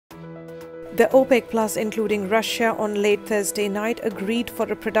The OPEC Plus, including Russia, on late Thursday night agreed for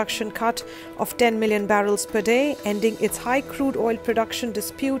a production cut of 10 million barrels per day, ending its high crude oil production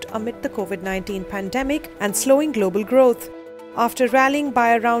dispute amid the COVID-19 pandemic and slowing global growth. After rallying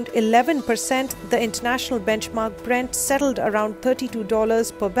by around 11%, the international benchmark Brent settled around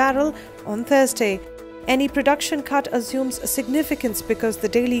 $32 per barrel on Thursday. Any production cut assumes significance because the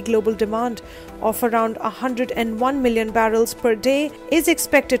daily global demand of around 101 million barrels per day is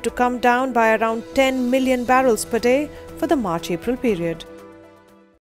expected to come down by around 10 million barrels per day for the March-April period.